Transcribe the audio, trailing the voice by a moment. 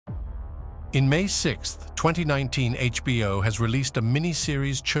In May 6, 2019, HBO has released a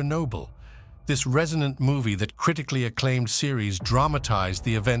mini-series Chernobyl. This resonant movie that critically acclaimed series dramatized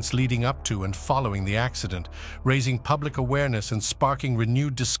the events leading up to and following the accident, raising public awareness and sparking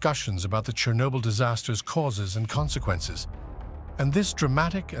renewed discussions about the Chernobyl disaster's causes and consequences. And this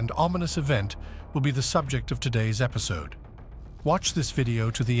dramatic and ominous event will be the subject of today's episode. Watch this video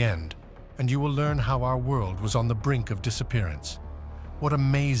to the end, and you will learn how our world was on the brink of disappearance. What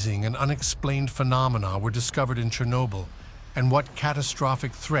amazing and unexplained phenomena were discovered in Chernobyl, and what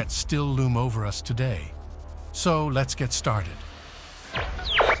catastrophic threats still loom over us today. So let's get started.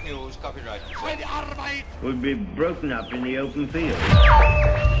 News, copyright. Would be broken up in the open field.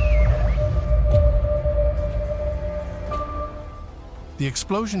 The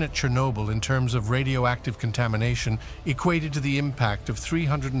explosion at Chernobyl in terms of radioactive contamination equated to the impact of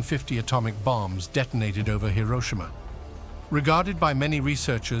 350 atomic bombs detonated over Hiroshima. Regarded by many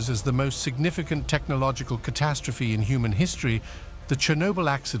researchers as the most significant technological catastrophe in human history, the Chernobyl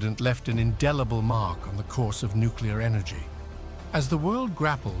accident left an indelible mark on the course of nuclear energy. As the world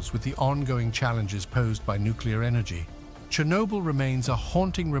grapples with the ongoing challenges posed by nuclear energy, Chernobyl remains a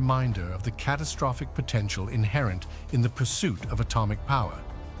haunting reminder of the catastrophic potential inherent in the pursuit of atomic power.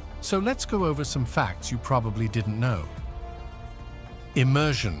 So let's go over some facts you probably didn't know.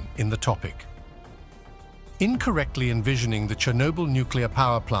 Immersion in the topic. Incorrectly envisioning the Chernobyl nuclear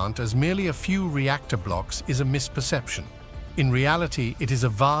power plant as merely a few reactor blocks is a misperception. In reality, it is a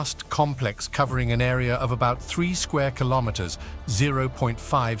vast complex covering an area of about 3 square kilometers,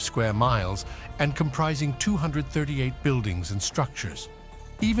 0.5 square miles, and comprising 238 buildings and structures.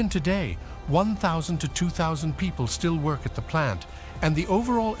 Even today, 1,000 to 2,000 people still work at the plant, and the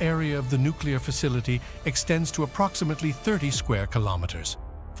overall area of the nuclear facility extends to approximately 30 square kilometers,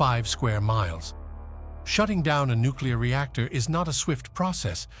 5 square miles. Shutting down a nuclear reactor is not a swift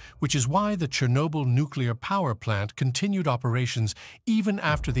process, which is why the Chernobyl nuclear power plant continued operations even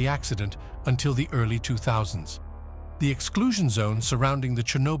after the accident until the early 2000s. The exclusion zone surrounding the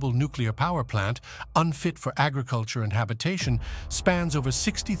Chernobyl nuclear power plant, unfit for agriculture and habitation, spans over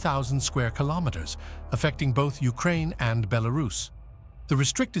 60,000 square kilometers, affecting both Ukraine and Belarus. The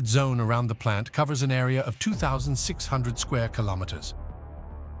restricted zone around the plant covers an area of 2,600 square kilometers.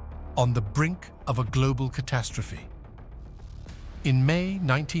 On the brink of a global catastrophe. In May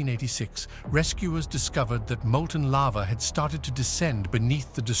 1986, rescuers discovered that molten lava had started to descend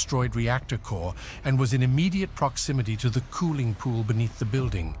beneath the destroyed reactor core and was in immediate proximity to the cooling pool beneath the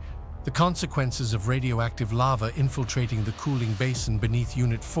building. The consequences of radioactive lava infiltrating the cooling basin beneath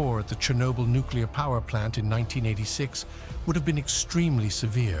Unit 4 at the Chernobyl nuclear power plant in 1986 would have been extremely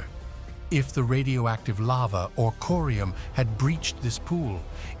severe. If the radioactive lava, or corium, had breached this pool,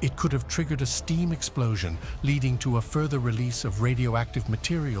 it could have triggered a steam explosion, leading to a further release of radioactive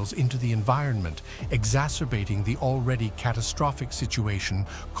materials into the environment, exacerbating the already catastrophic situation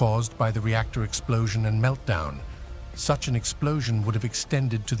caused by the reactor explosion and meltdown. Such an explosion would have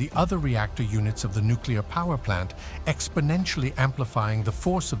extended to the other reactor units of the nuclear power plant, exponentially amplifying the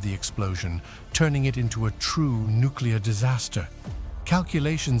force of the explosion, turning it into a true nuclear disaster.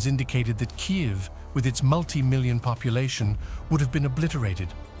 Calculations indicated that Kyiv, with its multi-million population, would have been obliterated.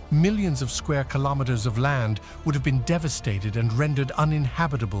 Millions of square kilometers of land would have been devastated and rendered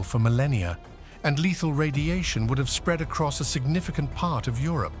uninhabitable for millennia, and lethal radiation would have spread across a significant part of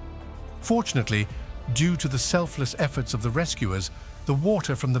Europe. Fortunately, due to the selfless efforts of the rescuers, the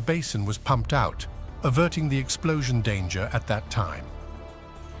water from the basin was pumped out, averting the explosion danger at that time.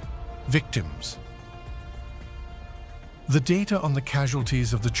 Victims. The data on the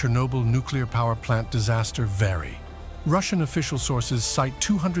casualties of the Chernobyl nuclear power plant disaster vary. Russian official sources cite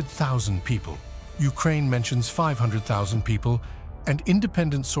 200,000 people, Ukraine mentions 500,000 people, and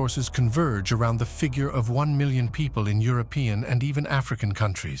independent sources converge around the figure of 1 million people in European and even African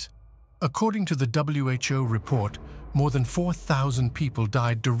countries. According to the WHO report, more than 4,000 people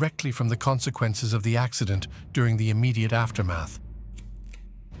died directly from the consequences of the accident during the immediate aftermath.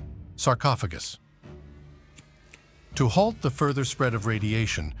 Sarcophagus. To halt the further spread of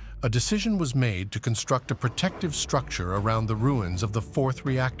radiation, a decision was made to construct a protective structure around the ruins of the 4th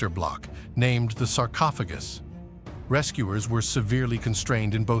reactor block, named the sarcophagus. Rescuers were severely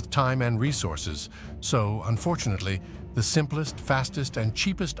constrained in both time and resources, so, unfortunately, the simplest, fastest, and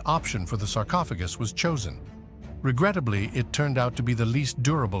cheapest option for the sarcophagus was chosen. Regrettably, it turned out to be the least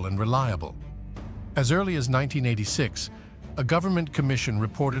durable and reliable. As early as 1986, a government commission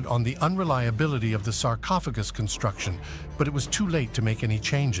reported on the unreliability of the sarcophagus construction, but it was too late to make any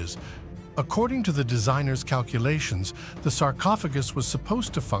changes. According to the designer's calculations, the sarcophagus was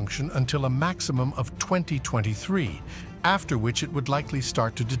supposed to function until a maximum of 2023, after which it would likely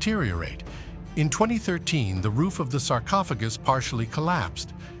start to deteriorate. In 2013, the roof of the sarcophagus partially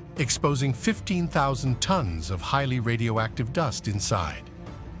collapsed, exposing 15,000 tons of highly radioactive dust inside.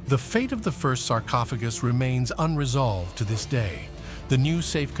 The fate of the first sarcophagus remains unresolved to this day. The new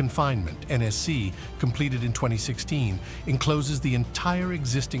safe confinement, NSC, completed in 2016, encloses the entire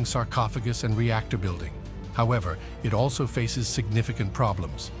existing sarcophagus and reactor building. However, it also faces significant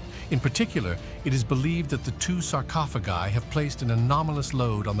problems. In particular, it is believed that the two sarcophagi have placed an anomalous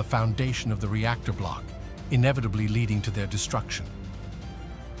load on the foundation of the reactor block, inevitably leading to their destruction.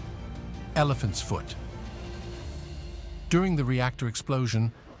 Elephant's foot. During the reactor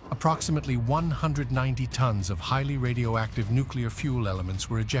explosion, approximately 190 tons of highly radioactive nuclear fuel elements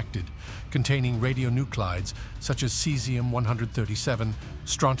were ejected, containing radionuclides such as cesium-137,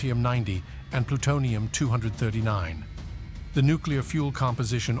 strontium-90, and plutonium-239. The nuclear fuel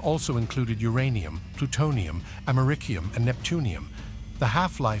composition also included uranium, plutonium, americium, and neptunium. The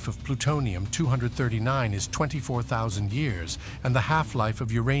half-life of plutonium-239 is 24,000 years, and the half-life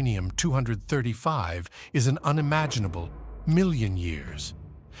of uranium-235 is an unimaginable million years.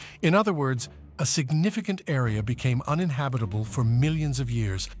 In other words, a significant area became uninhabitable for millions of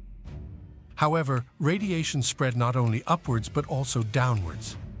years. However, radiation spread not only upwards but also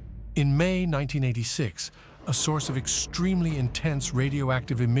downwards. In May 1986, a source of extremely intense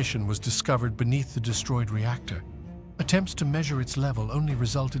radioactive emission was discovered beneath the destroyed reactor. Attempts to measure its level only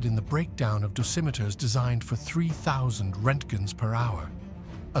resulted in the breakdown of dosimeters designed for 3,000 Röntgens per hour.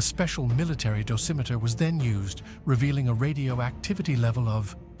 A special military dosimeter was then used, revealing a radioactivity level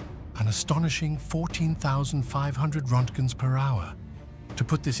of an astonishing 14,500 Röntgens per hour. To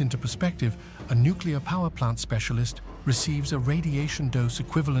put this into perspective, a nuclear power plant specialist receives a radiation dose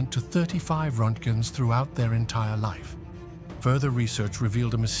equivalent to 35 Röntgens throughout their entire life. Further research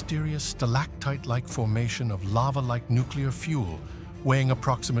revealed a mysterious stalactite-like formation of lava-like nuclear fuel weighing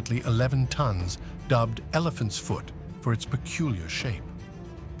approximately 11 tons, dubbed elephant's foot for its peculiar shape.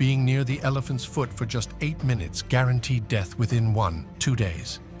 Being near the elephant's foot for just 8 minutes guaranteed death within 1-2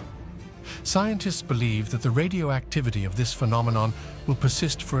 days. Scientists believe that the radioactivity of this phenomenon will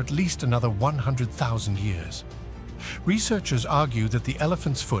persist for at least another 100,000 years. Researchers argue that the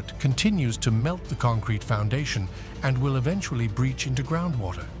elephant's foot continues to melt the concrete foundation and will eventually breach into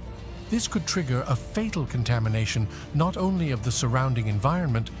groundwater. This could trigger a fatal contamination not only of the surrounding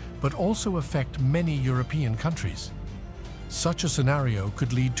environment, but also affect many European countries. Such a scenario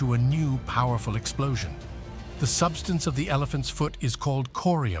could lead to a new powerful explosion. The substance of the elephant's foot is called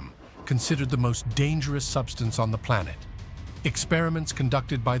corium, considered the most dangerous substance on the planet. Experiments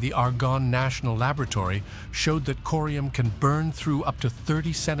conducted by the Argonne National Laboratory showed that corium can burn through up to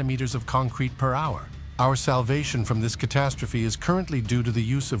 30 centimeters of concrete per hour. Our salvation from this catastrophe is currently due to the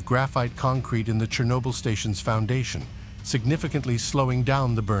use of graphite concrete in the Chernobyl station's foundation, significantly slowing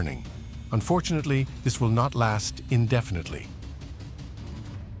down the burning. Unfortunately, this will not last indefinitely.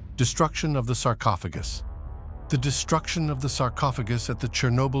 Destruction of the sarcophagus. The destruction of the sarcophagus at the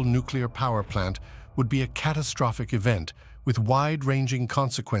Chernobyl nuclear power plant would be a catastrophic event with wide-ranging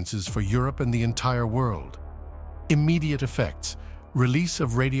consequences for Europe and the entire world. Immediate effects: release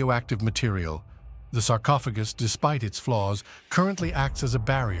of radioactive material. The sarcophagus, despite its flaws, currently acts as a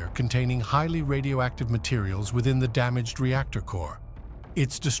barrier containing highly radioactive materials within the damaged reactor core.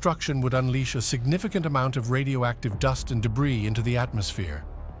 Its destruction would unleash a significant amount of radioactive dust and debris into the atmosphere.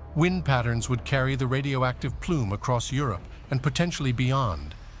 Wind patterns would carry the radioactive plume across Europe and potentially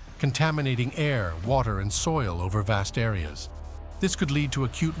beyond, contaminating air, water, and soil over vast areas. This could lead to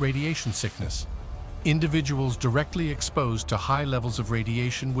acute radiation sickness. Individuals directly exposed to high levels of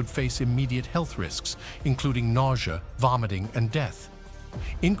radiation would face immediate health risks, including nausea, vomiting, and death.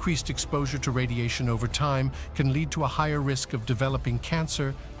 Increased exposure to radiation over time can lead to a higher risk of developing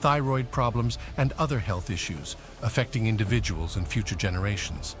cancer, thyroid problems, and other health issues, affecting individuals and future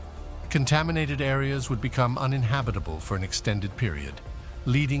generations. Contaminated areas would become uninhabitable for an extended period,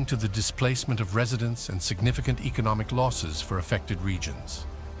 leading to the displacement of residents and significant economic losses for affected regions.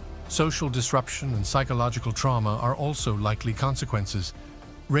 Social disruption and psychological trauma are also likely consequences.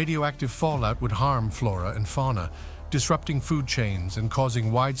 Radioactive fallout would harm flora and fauna, disrupting food chains and causing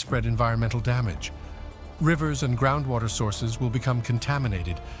widespread environmental damage. Rivers and groundwater sources will become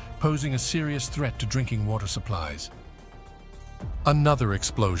contaminated, posing a serious threat to drinking water supplies. Another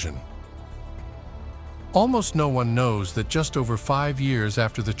explosion. Almost no one knows that just over 5 years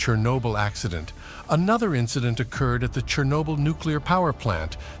after the Chernobyl accident, another incident occurred at the Chernobyl nuclear power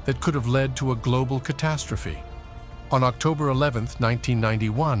plant that could have led to a global catastrophe. On October 11,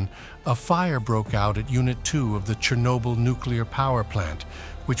 1991, a fire broke out at Unit 2 of the Chernobyl nuclear power plant,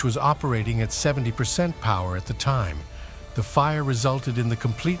 which was operating at 70% power at the time. The fire resulted in the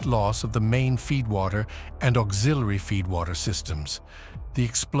complete loss of the main feedwater and auxiliary feedwater systems. The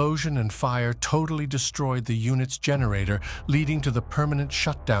explosion and fire totally destroyed the unit's generator, leading to the permanent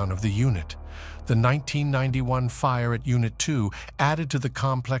shutdown of the unit. The 1991 fire at Unit 2 added to the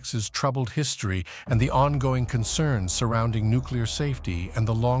complex's troubled history and the ongoing concerns surrounding nuclear safety and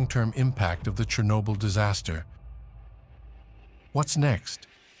the long-term impact of the Chernobyl disaster. What's next?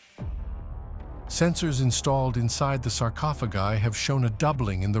 Sensors installed inside the sarcophagi have shown a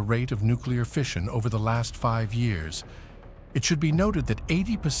doubling in the rate of nuclear fission over the last 5 years. It should be noted that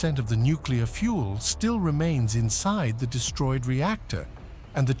 80% of the nuclear fuel still remains inside the destroyed reactor,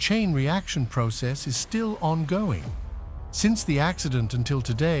 and the chain reaction process is still ongoing. Since the accident until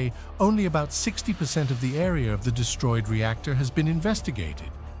today, only about 60% of the area of the destroyed reactor has been investigated,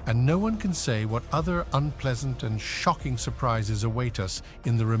 and no one can say what other unpleasant and shocking surprises await us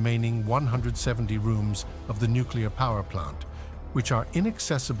in the remaining 170 rooms of the nuclear power plant, which are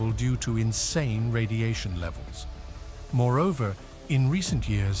inaccessible due to insane radiation levels. Moreover, in recent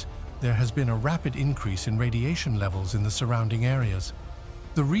years, there has been a rapid increase in radiation levels in the surrounding areas.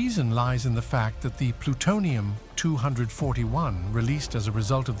 The reason lies in the fact that the plutonium-241 released as a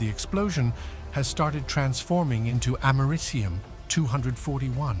result of the explosion has started transforming into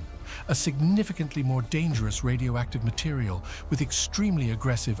americium-241, a significantly more dangerous radioactive material with extremely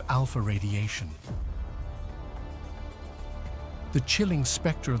aggressive alpha radiation. The chilling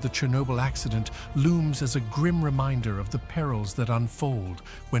specter of the Chernobyl accident looms as a grim reminder of the perils that unfold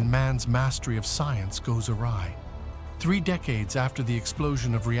when man's mastery of science goes awry. 3 decades after the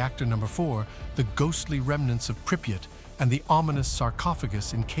explosion of reactor number 4, the ghostly remnants of Pripyat and the ominous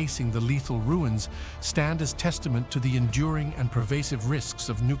sarcophagus encasing the lethal ruins stand as testament to the enduring and pervasive risks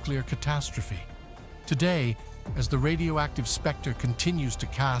of nuclear catastrophe. Today, as the radioactive specter continues to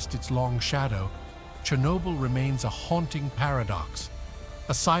cast its long shadow, Chernobyl remains a haunting paradox,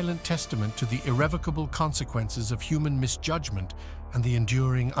 a silent testament to the irrevocable consequences of human misjudgment and the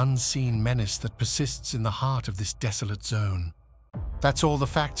enduring unseen menace that persists in the heart of this desolate zone. That's all the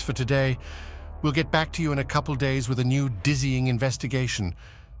facts for today. We'll get back to you in a couple days with a new dizzying investigation.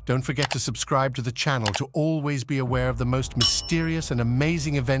 Don't forget to subscribe to the channel to always be aware of the most mysterious and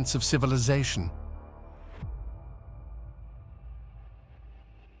amazing events of civilization.